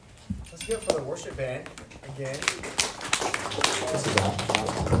Let's give it for the worship band again. This is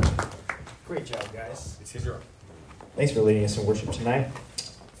awesome. Great job, guys. It's his room. Thanks for leading us in worship tonight.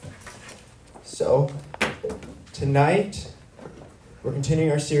 So, tonight, we're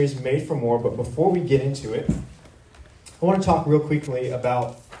continuing our series, Made for More, but before we get into it, I want to talk real quickly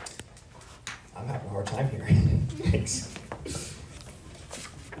about... I'm having a hard time here. Thanks.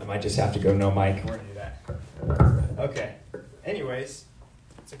 I might just have to go no mic. We're going to do that. Okay. Anyways,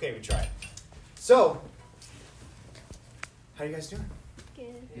 it's okay, we tried. So, how you guys doing?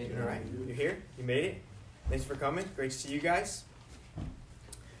 Good. Doing all right? You here? You made it? Thanks for coming. Great to see you guys.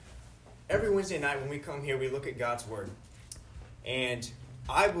 Every Wednesday night when we come here, we look at God's Word. And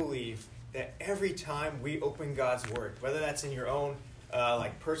I believe that every time we open God's Word, whether that's in your own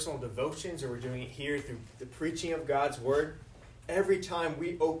personal devotions or we're doing it here through the preaching of God's Word, every time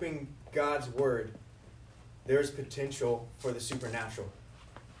we open God's Word, there's potential for the supernatural.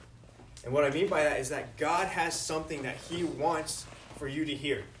 And what I mean by that is that God has something that He wants for you to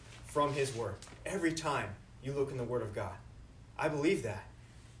hear from His Word. Every time you look in the Word of God. I believe that.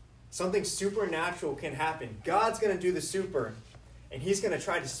 Something supernatural can happen. God's going to do the super, and He's going to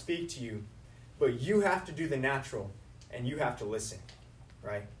try to speak to you. But you have to do the natural, and you have to listen,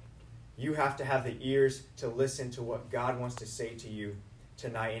 right? You have to have the ears to listen to what God wants to say to you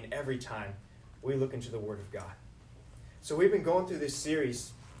tonight and every time we look into the Word of God. So we've been going through this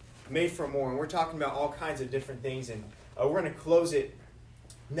series, Made for More, and we're talking about all kinds of different things, and we're going to close it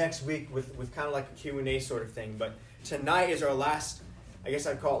next week with kind of like a Q&A sort of thing. But tonight is our last, I guess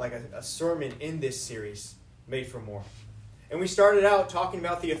I'd call it like a sermon in this series, Made for More. And we started out talking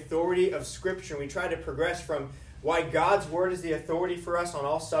about the authority of Scripture, and we tried to progress from why God's Word is the authority for us on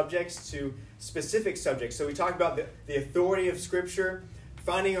all subjects to specific subjects. So we talked about the authority of Scripture,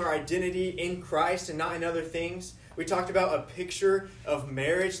 finding our identity in Christ and not in other things. We talked about a picture of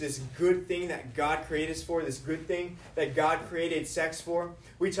marriage, this good thing that God created us for, this good thing that God created sex for.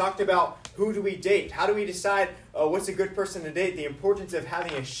 We talked about who do we date? How do we decide what's a good person to date? The importance of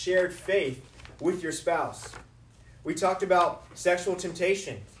having a shared faith with your spouse. We talked about sexual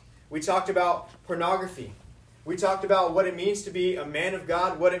temptation. We talked about pornography. We talked about what it means to be a man of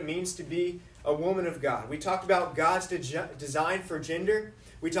God, what it means to be a woman of God. We talked about God's design for gender.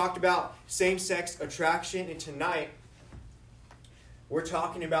 We talked about same-sex attraction. And tonight, we're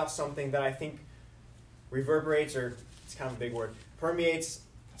talking about something that I think reverberates, or it's kind of a big word, permeates,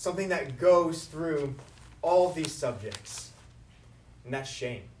 something that goes through all of these subjects. And that's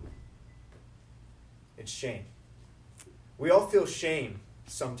shame. It's shame. We all feel shame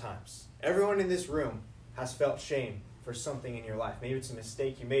sometimes. Everyone in this room has felt shame for something in your life. Maybe it's a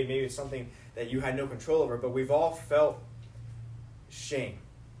mistake you made. Maybe it's something that you had no control over. But we've all felt shame.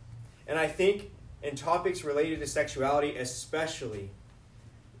 And I think in topics related to sexuality especially,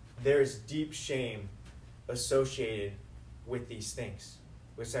 there's deep shame associated with these things.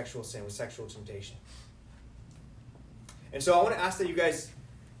 With sexual sin, with sexual temptation. And so I want to ask that you guys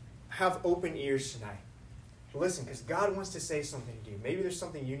have open ears tonight. Listen, because God wants to say something to you. Maybe there's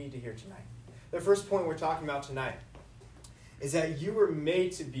something you need to hear tonight. The first point we're talking about tonight is that you were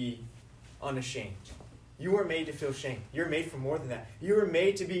made to be unashamed. You were made to feel shame. You're made for more than that. You were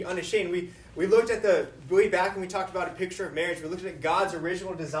made to be unashamed. We looked at way back when we talked about a picture of marriage. We looked at God's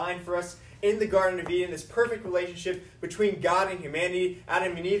original design for us in the Garden of Eden, this perfect relationship between God and humanity.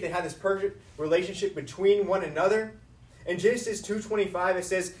 Adam and Eve, they had this perfect relationship between one another. In Genesis 2:25, it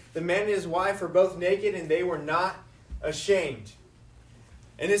says, the man and his wife were both naked and they were not ashamed.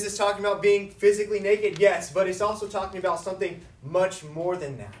 And is this talking about being physically naked? Yes, but it's also talking about something much more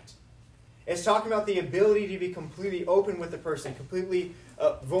than that. It's talking about the ability to be completely open with the person, completely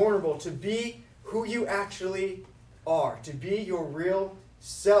vulnerable, to be who you actually are, to be your real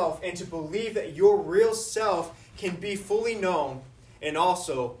self, and to believe that your real self can be fully known and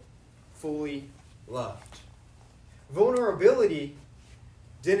also fully loved. Vulnerability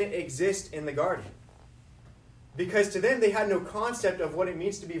didn't exist in the garden. Because to them, they had no concept of what it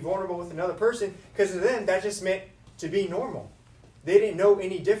means to be vulnerable with another person, because to them, that just meant to be normal. They didn't know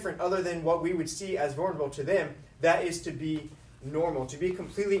any different other than what we would see as vulnerable to them. That is to be normal. To be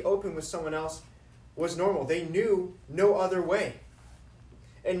completely open with someone else was normal. They knew no other way.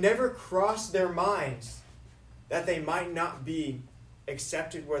 It never crossed their minds that they might not be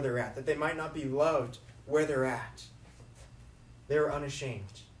accepted where they're at, that they might not be loved where they're at. They were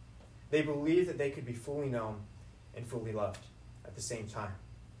unashamed. They believed that they could be fully known and fully loved at the same time.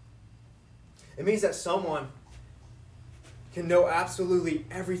 It means that someone can know absolutely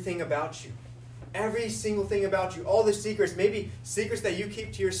everything about you. Every single thing about you. All the secrets, maybe secrets that you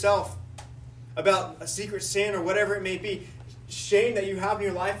keep to yourself about a secret sin or whatever it may be. shame that you have in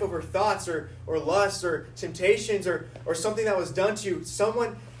your life over thoughts or lusts or temptations or something that was done to you,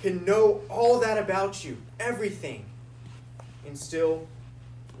 someone can know all that about you, everything, and still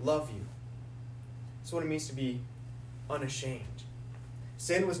love you. That's what it means to be unashamed.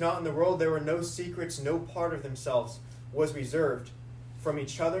 Sin was not in the world. There were no secrets. No part of themselves was reserved from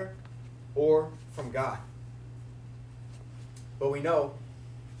each other or from God. But we know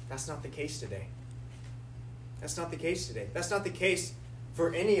that's not the case today. That's not the case today. That's not the case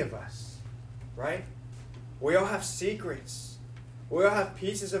for any of us, right? We all have secrets. We all have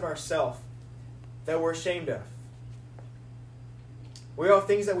pieces of ourselves that we're ashamed of. We all have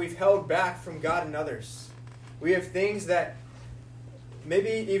things that we've held back from God and others. We have things that, maybe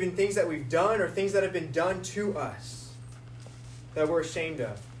even things that we've done or things that have been done to us that we're ashamed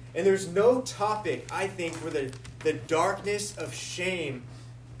of. And there's no topic, I think, where the darkness of shame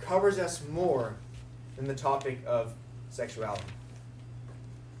covers us more than the topic of sexuality.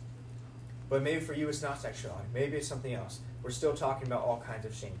 But maybe for you it's not sexuality. Maybe it's something else. We're still talking about all kinds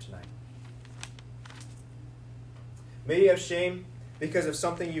of shame tonight. Maybe you have shame because of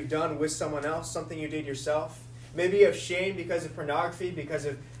something you've done with someone else, something you did yourself. Maybe you have shame because of pornography, because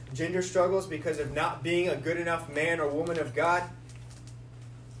of gender struggles, because of not being a good enough man or woman of God.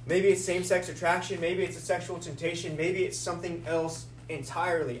 Maybe it's same-sex attraction. Maybe it's a sexual temptation. Maybe it's something else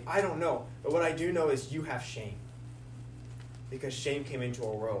entirely. I don't know. But what I do know is you have shame. Because shame came into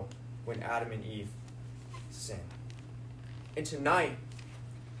our world when Adam and Eve sinned. And tonight,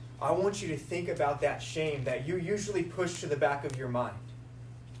 I want you to think about that shame that you usually push to the back of your mind.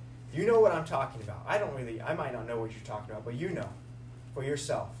 You know what I'm talking about. I might not know what you're talking about, but you know for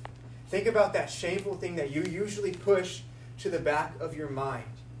yourself. Think about that shameful thing that you usually push to the back of your mind.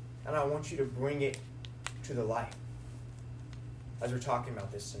 And I want you to bring it to the light as we're talking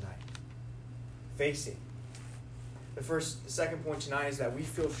about this tonight. Face it. The second point tonight is that we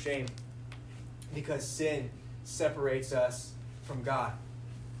feel shame because sin separates us from God.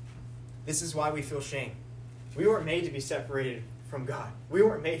 This is why we feel shame. We weren't made to be separated from God. We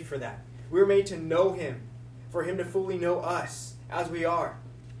weren't made for that. We were made to know Him, for Him to fully know us as we are.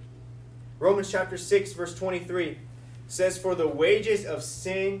 Romans chapter 6, verse 23 says, "For the wages of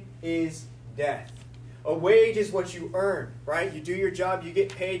sin is death." A wage is what you earn, right? You do your job, you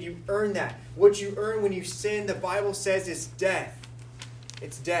get paid, you earn that. What you earn when you sin, the Bible says, is death.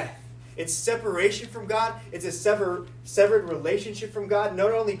 It's death. It's separation from God. It's a severed relationship from God,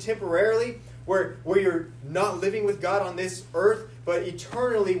 not only temporarily, where you're not living with God on this earth, but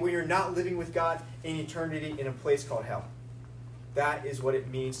eternally where you're not living with God in eternity in a place called hell. That is what it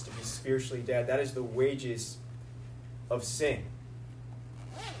means to be spiritually dead. That is the wages of sin.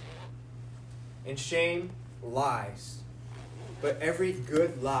 And shame lies. But every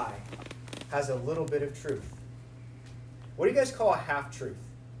good lie has a little bit of truth. What do you guys call a half-truth?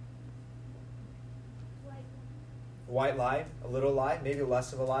 White lie, a little lie, maybe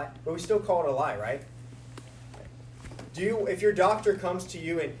less of a lie, but we still call it a lie, right? If your doctor comes to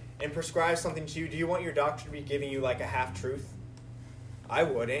you and prescribes something to you, do you want your doctor to be giving you like a half-truth? I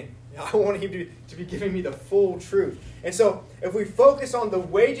wouldn't. I want him to be giving me the full truth. And so, if we focus on the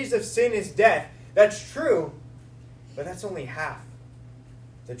wages of sin is death, that's true, but that's only half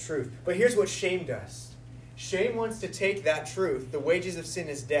the truth. But here's what shame does. Shame wants to take that truth, the wages of sin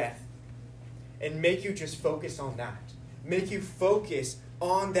is death, and make you just focus on that. Make you focus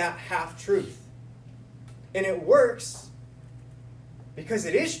on that half-truth. And it works because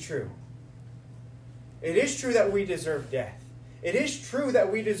it is true. It is true that we deserve death. It is true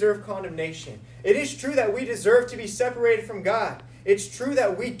that we deserve condemnation. It is true that we deserve to be separated from God. It's true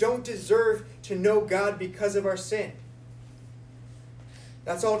that we don't deserve to know God because of our sin.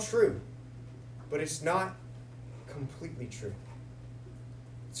 That's all true. But it's not completely true.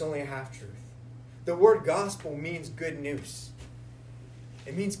 It's only a half-truth. The word gospel means good news.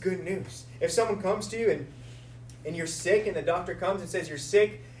 It means good news. If someone comes to you and you're sick and the doctor comes and says you're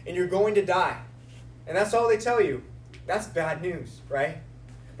sick and you're going to die, and that's all they tell you, that's bad news, right?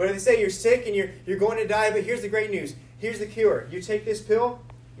 But if they say you're sick and you're going to die, but here's the great news. Here's the cure. You take this pill,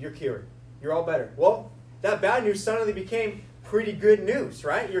 you're cured. You're all better. Well, that bad news suddenly became pretty good news,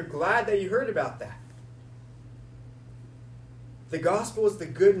 right? You're glad that you heard about that. The gospel is the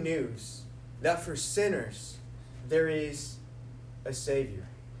good news that for sinners there is a Savior.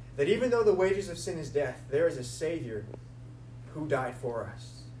 That even though the wages of sin is death, there is a Savior who died for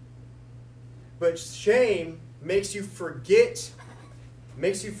us. But shame makes you remember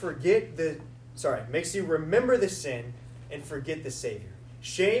the sin and forget the Savior.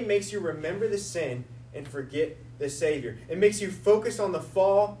 Shame makes you remember the sin and forget the Savior. It makes you focus on the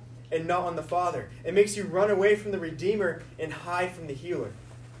fall and not on the Father. It makes you run away from the Redeemer and hide from the Healer.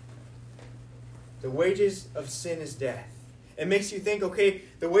 The wages of sin is death. It makes you think, okay,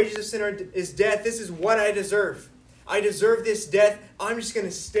 the wages of sin is death. This is what I deserve. I deserve this death. I'm just going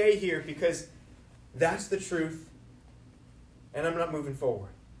to stay here because that's the truth, and I'm not moving forward.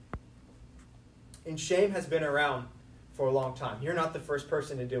 And shame has been around for a long time. You're not the first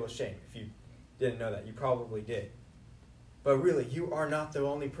person to deal with shame. If you didn't know that, you probably did. But really, you are not the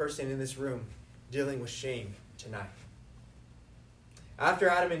only person in this room dealing with shame tonight. After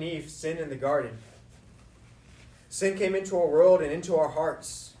Adam and Eve sinned in the garden, sin came into our world and into our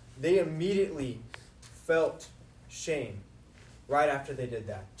hearts. They immediately felt shame right after they did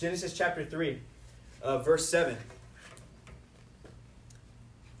that. Genesis chapter 3, verse 7.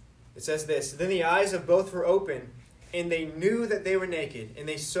 It says this, "Then the eyes of both were open, and they knew that they were naked, and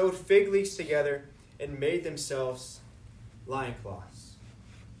they sewed fig leaves together and made themselves loincloths."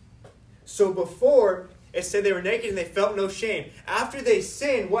 So before, it said they were naked and they felt no shame. After they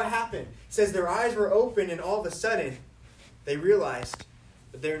sinned, what happened? It says their eyes were open, and all of a sudden, they realized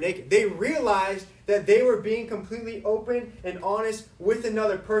that they were naked. They realized that they were being completely open and honest with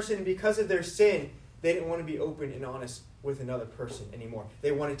another person, and because of their sin, they didn't want to be open and honest with another person anymore.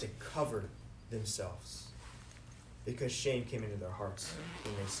 They wanted to cover themselves because shame came into their hearts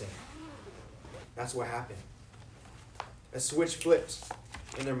when they sinned. That's what happened. A switch flipped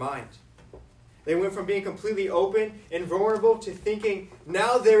in their mind. They went from being completely open and vulnerable to thinking,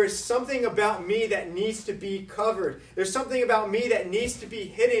 now there is something about me that needs to be covered. There's something about me that needs to be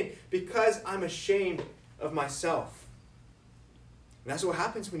hidden because I'm ashamed of myself. And that's what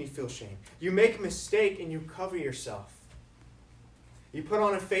happens when you feel shame. You make a mistake and you cover yourself. You put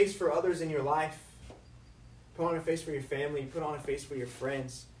on a face for others in your life. Put on a face for your family. You put on a face for your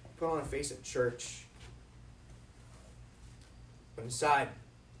friends. Put on a face at church. But inside,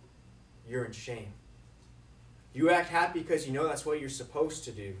 you're in shame. You act happy because you know that's what you're supposed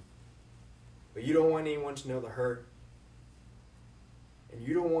to do. But you don't want anyone to know the hurt. And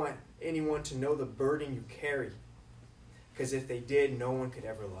you don't want anyone to know the burden you carry. Because if they did, no one could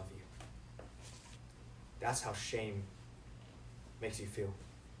ever love you. That's how shame makes you feel.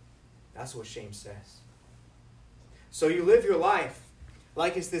 That's what shame says. So you live your life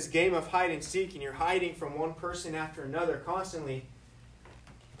like it's this game of hide and seek, and you're hiding from one person after another constantly.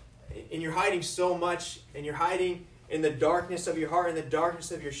 And you're hiding so much, and you're hiding in the darkness of your heart, in the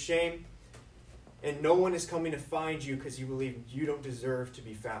darkness of your shame, and no one is coming to find you because you believe you don't deserve to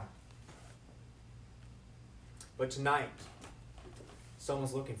be found. But tonight,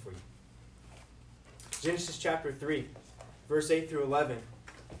 someone's looking for you. Genesis chapter 3, verse 8 through 11.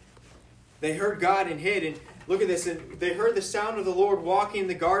 They heard God and hid, and look at this, and they heard the sound of the Lord walking in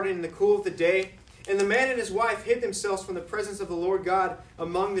the garden in the cool of the day. And the man and his wife hid themselves from the presence of the Lord God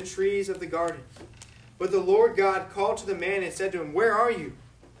among the trees of the garden. But the Lord God called to the man and said to him, "Where are you?"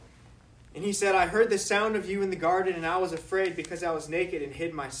 And he said, "I heard the sound of you in the garden, and I was afraid because I was naked and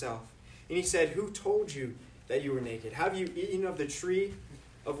hid myself." And he said, "Who told you that you were naked? Have you eaten of the tree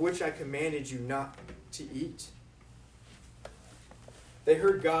of which I commanded you not to eat?" They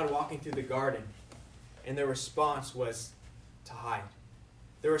heard God walking through the garden, and their response was to hide.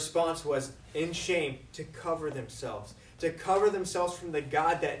 Their response was, in shame, to cover themselves. To cover themselves from the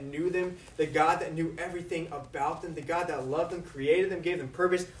God that knew them, the God that knew everything about them, the God that loved them, created them, gave them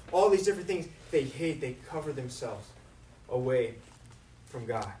purpose, all these different things. They hid, they covered themselves away from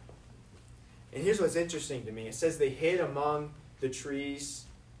God. And here's what's interesting to me. It says they hid among the trees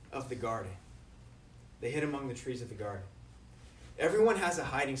of the garden. They hid among the trees of the garden. Everyone has a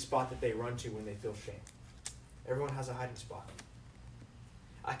hiding spot that they run to when they feel shame. Everyone has a hiding spot.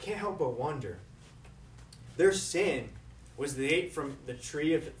 I can't help but wonder. Their sin was they ate from the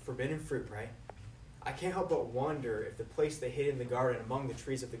tree of forbidden fruit, right? I can't help but wonder if the place they hid in the garden, among the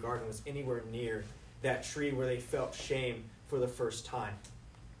trees of the garden, was anywhere near that tree where they felt shame for the first time.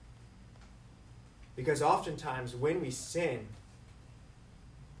 Because oftentimes when we sin,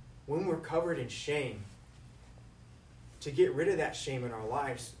 when we're covered in shame, to get rid of that shame in our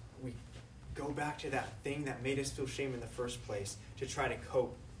lives, we go back to that thing that made us feel shame in the first place to try to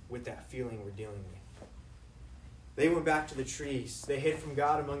cope with that feeling we're dealing with. They went back to the trees. They hid from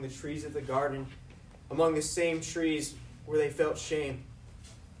God among the trees of the garden, among the same trees where they felt shame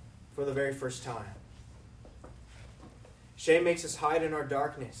for the very first time. Shame makes us hide in our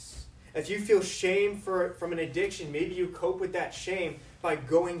darkness. If you feel shame from an addiction, maybe you cope with that shame by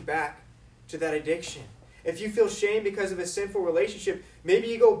going back to that addiction. If you feel shame because of a sinful relationship, maybe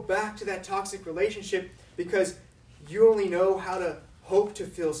you go back to that toxic relationship because you only know how to hope to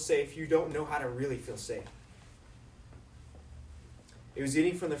feel safe. You don't know how to really feel safe. It was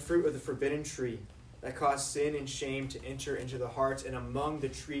eating from the fruit of the forbidden tree that caused sin and shame to enter into the hearts, and among the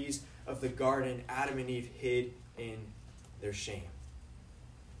trees of the garden, Adam and Eve hid in their shame.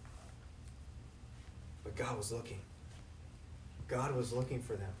 But God was looking. God was looking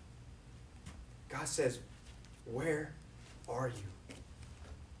for them. God says, where are you?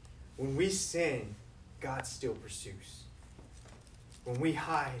 When we sin, God still pursues. When we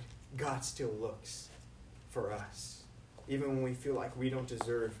hide, God still looks for us, even when we feel like we don't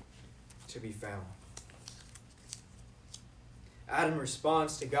deserve to be found. Adam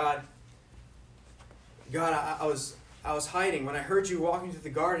responds to God, God, I was hiding. When I heard you walking through the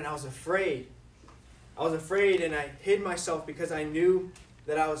garden, I was afraid. I was afraid, and I hid myself because I knew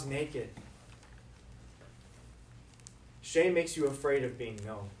that I was naked. Shame makes you afraid of being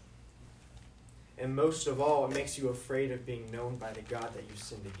known. And most of all, it makes you afraid of being known by the God that you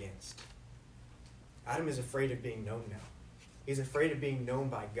sinned against. Adam is afraid of being known now. He's afraid of being known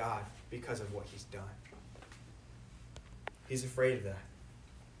by God because of what he's done. He's afraid of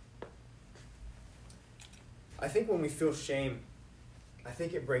that. I think when we feel shame, I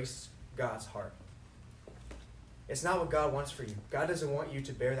think it breaks God's heart. It's not what God wants for you. God doesn't want you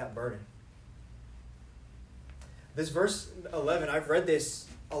to bear that burden. This verse 11, I've read this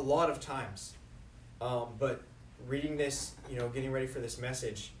a lot of times. But reading this, getting ready for this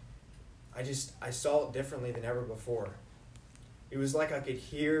message, I saw it differently than ever before. It was like I could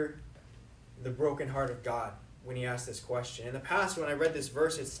hear the broken heart of God when he asked this question. In the past, when I read this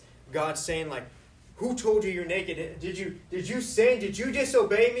verse, it's God saying, like, who told you you're naked? Did you sin? Did you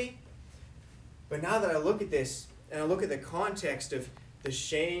disobey me? But now that I look at this, and I look at the context of the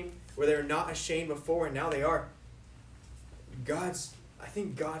shame, where they're not ashamed before, and now they are, I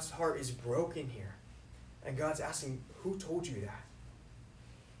think God's heart is broken here. And God's asking, who told you that?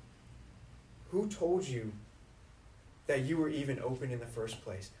 Who told you that you were even open in the first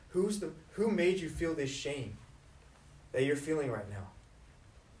place? Who made you feel this shame that you're feeling right now?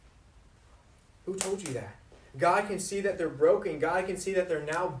 Who told you that? God can see that they're broken. God can see that they're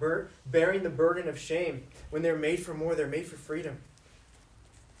now bearing the burden of shame. When they're made for more, they're made for freedom.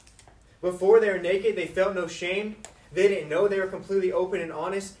 Before they were naked, they felt no shame. They didn't know. They were completely open and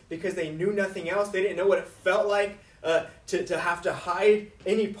honest because they knew nothing else. They didn't know what it felt like to have to hide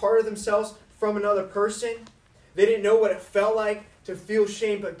any part of themselves from another person. They didn't know what it felt like to feel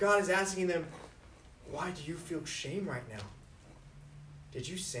shame, but God is asking them, why do you feel shame right now? Did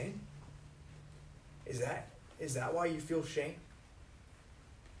you sin? Is that why you feel shame?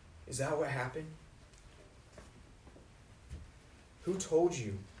 Is that what happened? Who told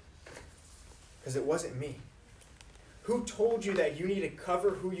you? Because it wasn't me. Who told you that you need to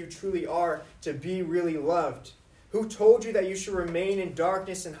cover who you truly are to be really loved? Who told you that you should remain in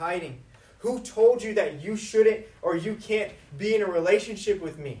darkness and hiding? Who told you that you shouldn't or you can't be in a relationship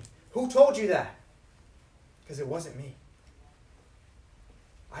with me? Who told you that? Because it wasn't me.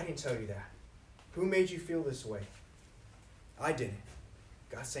 I didn't tell you that. Who made you feel this way? I didn't.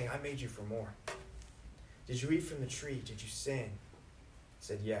 God's saying, I made you for more. Did you eat from the tree? Did you sin? I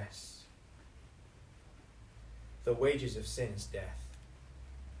said, yes. The wages of sin is death.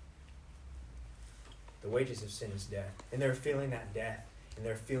 The wages of sin is death. And they're feeling that death. And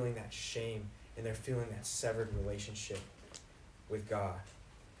they're feeling that shame. And they're feeling that severed relationship with God.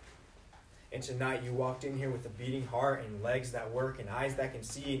 And tonight you walked in here with a beating heart and legs that work and eyes that can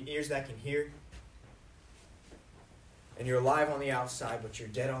see and ears that can hear. And you're alive on the outside, but you're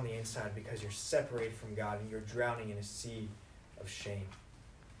dead on the inside because you're separated from God and you're drowning in a sea of shame.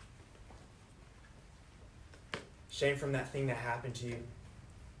 Shame from that thing that happened to you.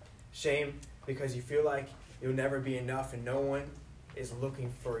 Shame because you feel like you'll never be enough and no one is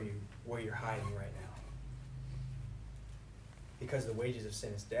looking for you where you're hiding right now. Because the wages of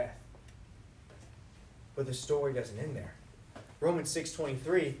sin is death. But the story doesn't end there. Romans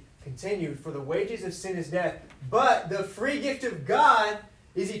 6:23 continued, for the wages of sin is death, but the free gift of God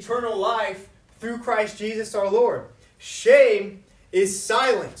is eternal life through Christ Jesus our Lord. Shame is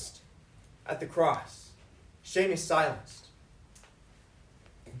silenced at the cross. Shame is silenced.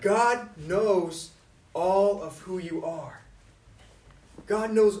 God knows all of who you are.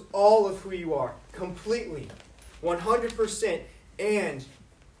 God knows all of who you are, completely, 100%, and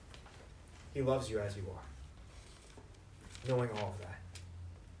He loves you as you are, knowing all of that.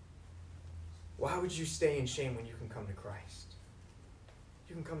 Why would you stay in shame when you can come to Christ?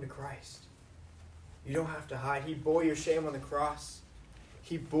 You can come to Christ. You don't have to hide. He bore your shame on the cross.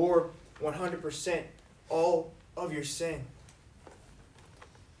 He bore 100% all of your sin.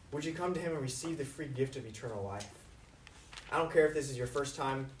 Would you come to Him and receive the free gift of eternal life? I don't care if this is your first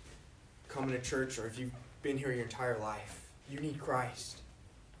time coming to church or if you've been here your entire life. you need Christ.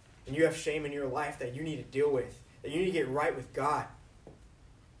 And you have shame in your life that you need to deal with, that you need to get right with God.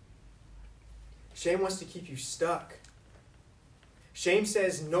 Shame wants to keep you stuck. Shame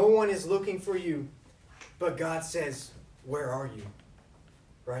says no one is looking for you, but God says, where are you?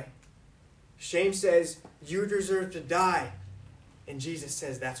 Right? Shame says you deserve to die, and Jesus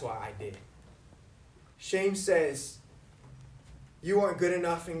says that's why I did. Shame says you aren't good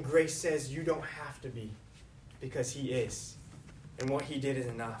enough, and grace says you don't have to be, because he is. And what he did is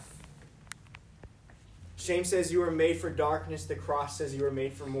enough. Shame says you were made for darkness. The cross says you were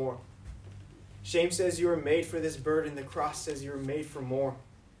made for more. Shame says you were made for this burden. The cross says you were made for more.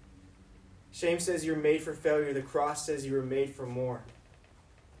 Shame says you're made for failure. The cross says you were made for more.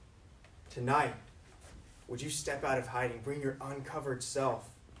 Tonight, would you step out of hiding? Bring your uncovered self,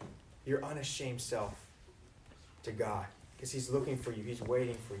 your unashamed self, to God. Because he's looking for you. He's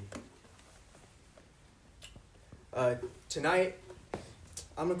waiting for you. Tonight,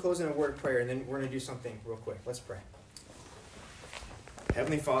 I'm going to close in a word of prayer, and then we're going to do something real quick. Let's pray.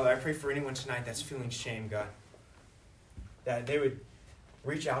 Heavenly Father, I pray for anyone tonight that's feeling shame, God, that they would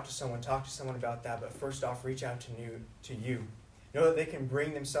reach out to someone, talk to someone about that, but first off, reach out to you. Know that they can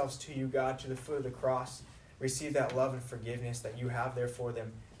bring themselves to you, God, to the foot of the cross, receive that love and forgiveness that you have there for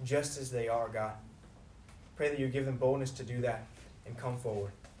them, just as they are, God. Pray that you give them boldness to do that and come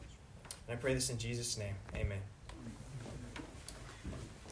forward. And I pray this in Jesus' name. Amen.